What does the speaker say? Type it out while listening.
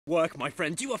Work, my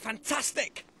friend, you were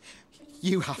fantastic!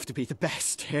 You have to be the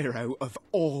best hero of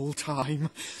all time.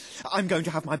 I'm going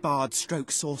to have my bard stroke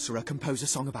sorcerer compose a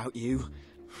song about you.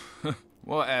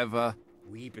 Whatever.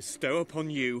 We bestow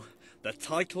upon you the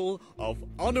title of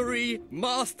Honorary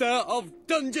Master of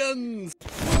Dungeons!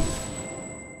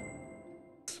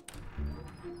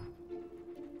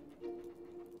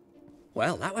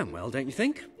 Well, that went well, don't you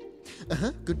think?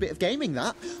 Good bit of gaming,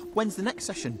 that. When's the next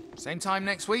session? Same time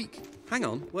next week. Hang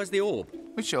on, where's the orb?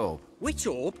 Which orb? Which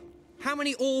orb? How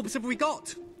many orbs have we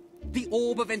got? The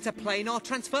orb of interplanar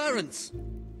transference!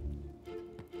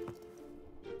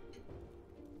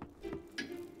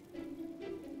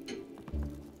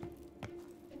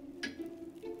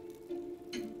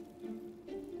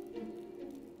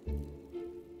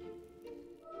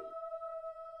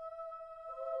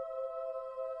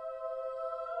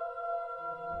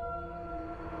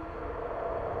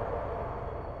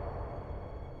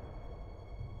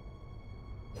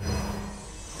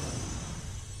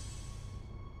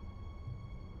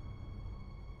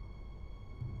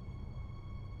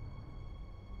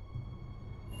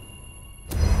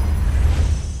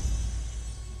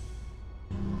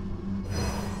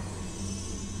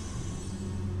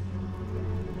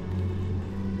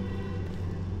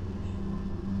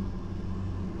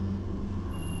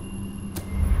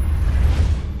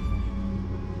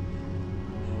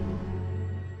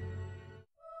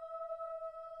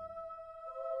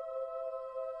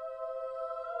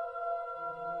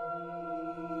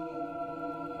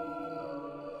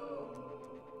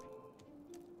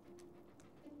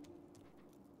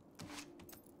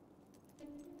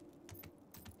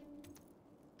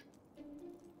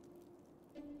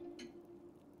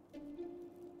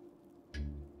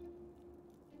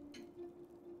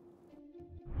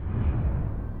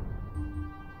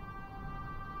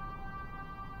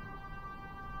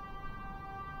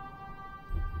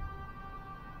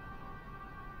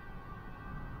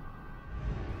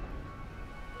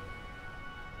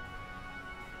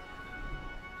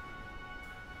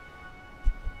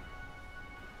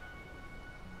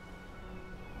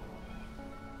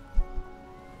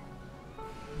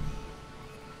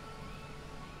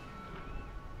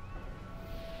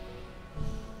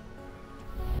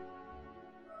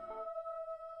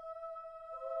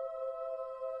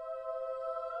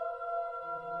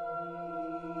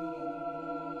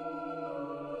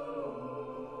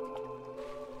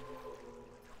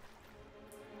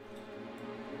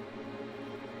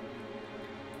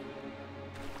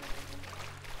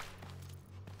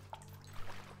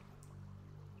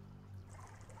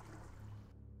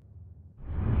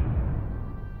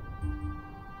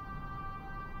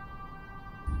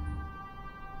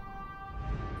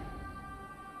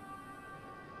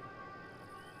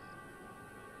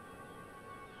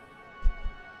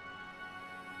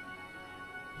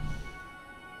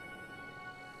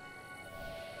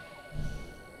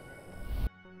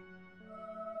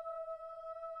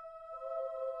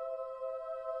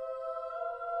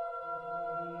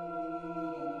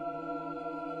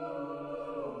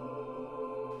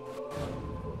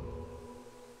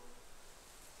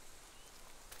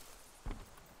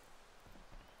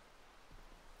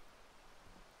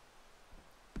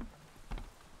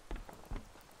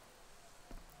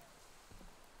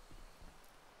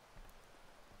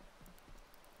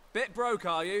 Bit broke,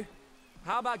 are you?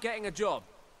 How about getting a job?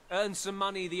 Earn some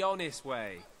money the honest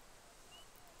way.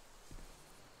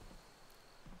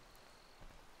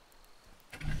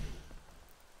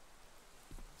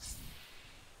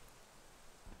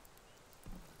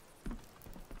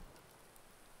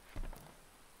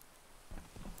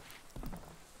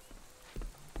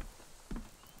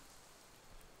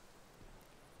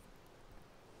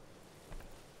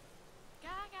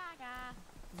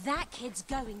 That kid's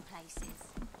going places.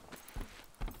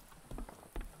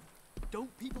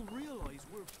 Don't people realize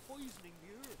we're poisoning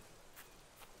the earth?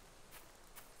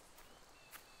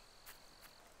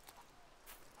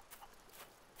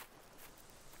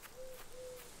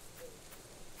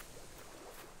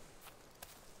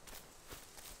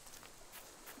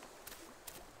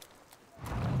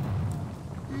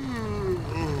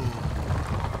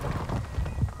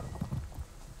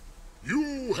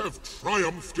 You have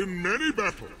triumphed in many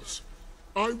battles.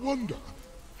 I wonder,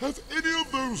 have any of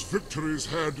those victories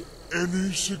had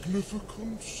any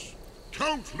significance?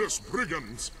 Countless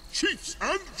brigands, chiefs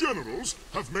and generals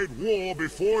have made war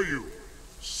before you,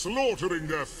 slaughtering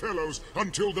their fellows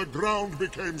until the ground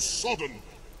became sodden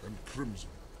and crimson.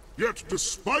 Yet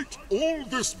despite all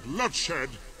this bloodshed,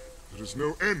 there is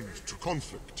no end to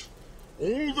conflict.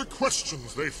 All the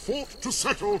questions they fought to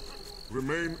settle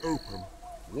remain open.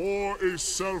 War is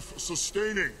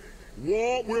self-sustaining.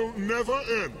 War will never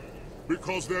end,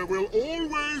 because there will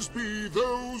always be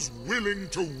those willing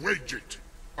to wage it,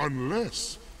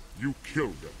 unless you kill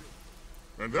them.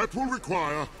 And that will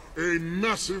require a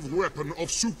massive weapon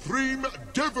of supreme,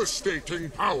 devastating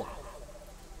power.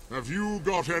 Have you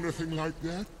got anything like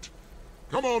that?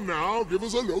 Come on now, give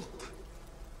us a look.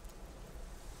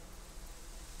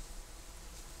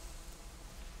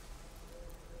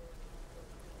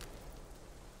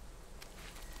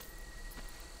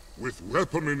 With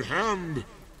weapon in hand,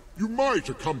 you might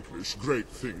accomplish great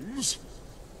things.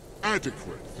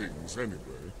 Adequate things, anyway.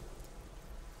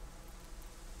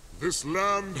 This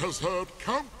land has heard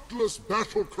countless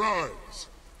battle cries,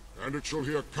 and it shall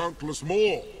hear countless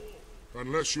more,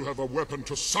 unless you have a weapon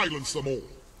to silence them all.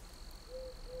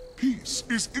 Peace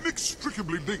is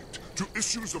inextricably linked to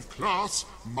issues of class,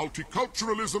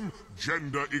 multiculturalism,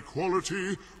 gender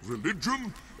equality,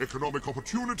 religion, economic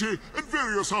opportunity, and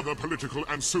various other political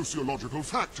and sociological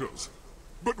factors.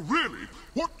 But really,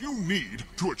 what you need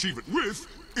to achieve it with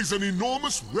is an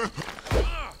enormous weapon.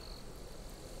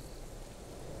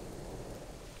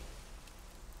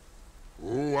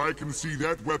 Oh, I can see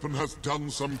that weapon has done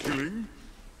some killing.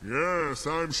 Yes,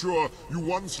 I'm sure you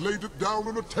once laid it down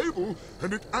on a table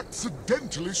and it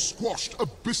accidentally squashed a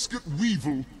biscuit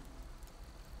weevil.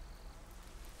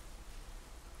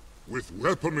 With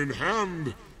weapon in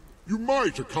hand, you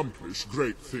might accomplish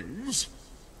great things.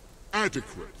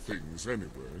 Adequate things,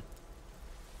 anyway.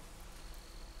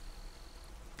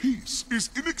 Peace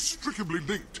is inextricably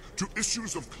linked to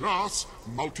issues of class,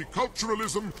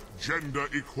 multiculturalism, gender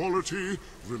equality,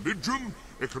 religion,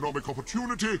 economic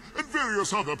opportunity, and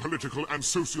various other political and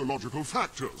sociological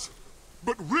factors.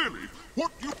 But really,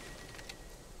 what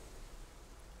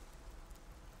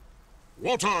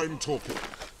I'm talking...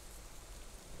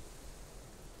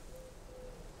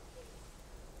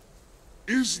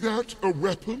 Is that a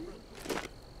weapon?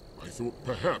 I thought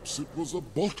perhaps it was a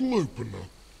bottle opener.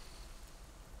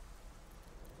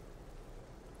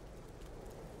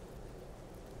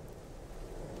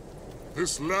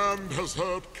 This land has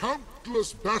heard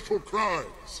countless battle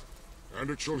cries, and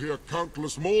it shall hear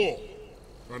countless more,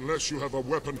 unless you have a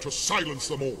weapon to silence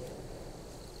them all.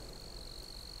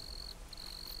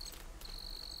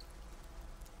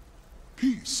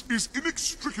 Peace is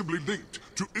inextricably linked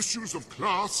to issues of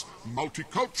class,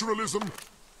 multiculturalism.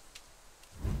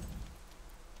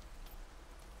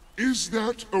 Is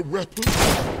that a weapon?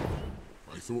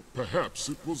 I thought perhaps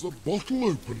it was a bottle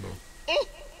opener.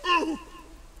 Oh!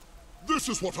 This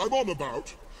is what I'm on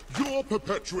about. You're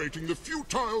perpetuating the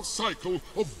futile cycle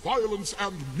of violence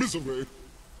and misery.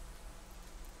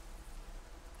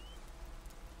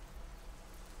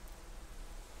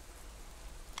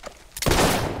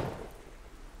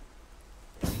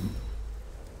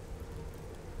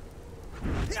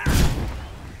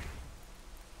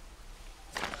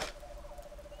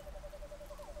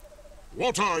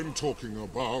 What I'm talking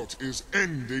about is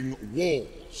ending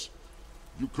wars.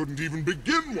 You couldn't even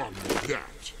begin one with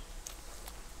that.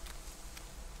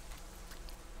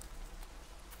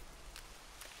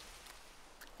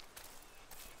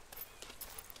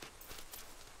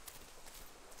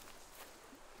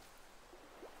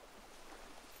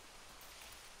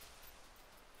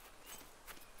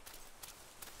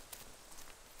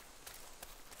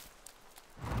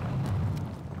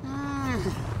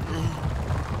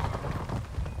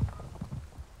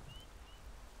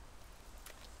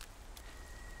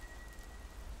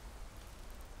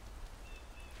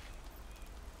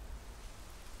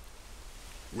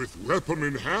 With weapon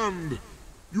in hand,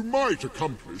 you might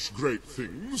accomplish great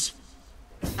things.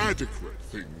 Adequate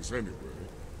things, anyway.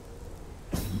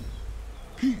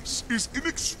 Peace is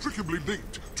inextricably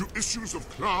linked to issues of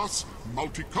class,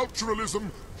 multiculturalism,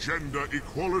 gender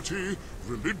equality,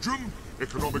 religion,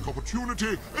 economic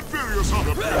opportunity, and various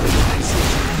other political and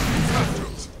social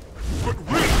factors. But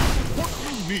really, what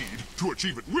you need to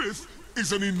achieve it with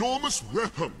is an enormous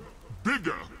weapon,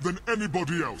 bigger than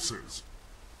anybody else's.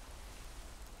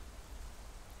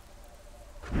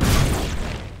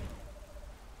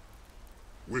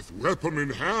 With weapon in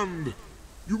hand,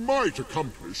 you might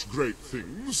accomplish great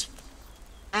things.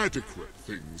 Adequate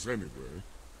things, anyway.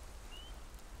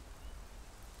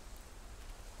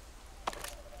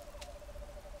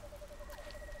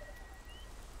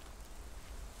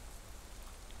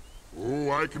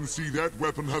 Oh, I can see that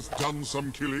weapon has done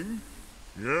some killing.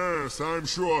 Yes, I'm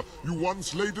sure you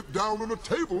once laid it down on a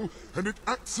table and it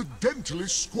accidentally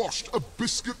squashed a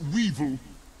biscuit weevil.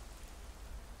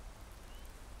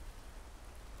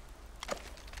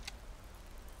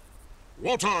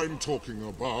 What I'm talking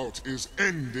about is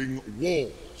ending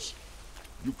wars.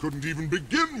 You couldn't even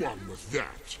begin one with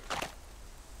that.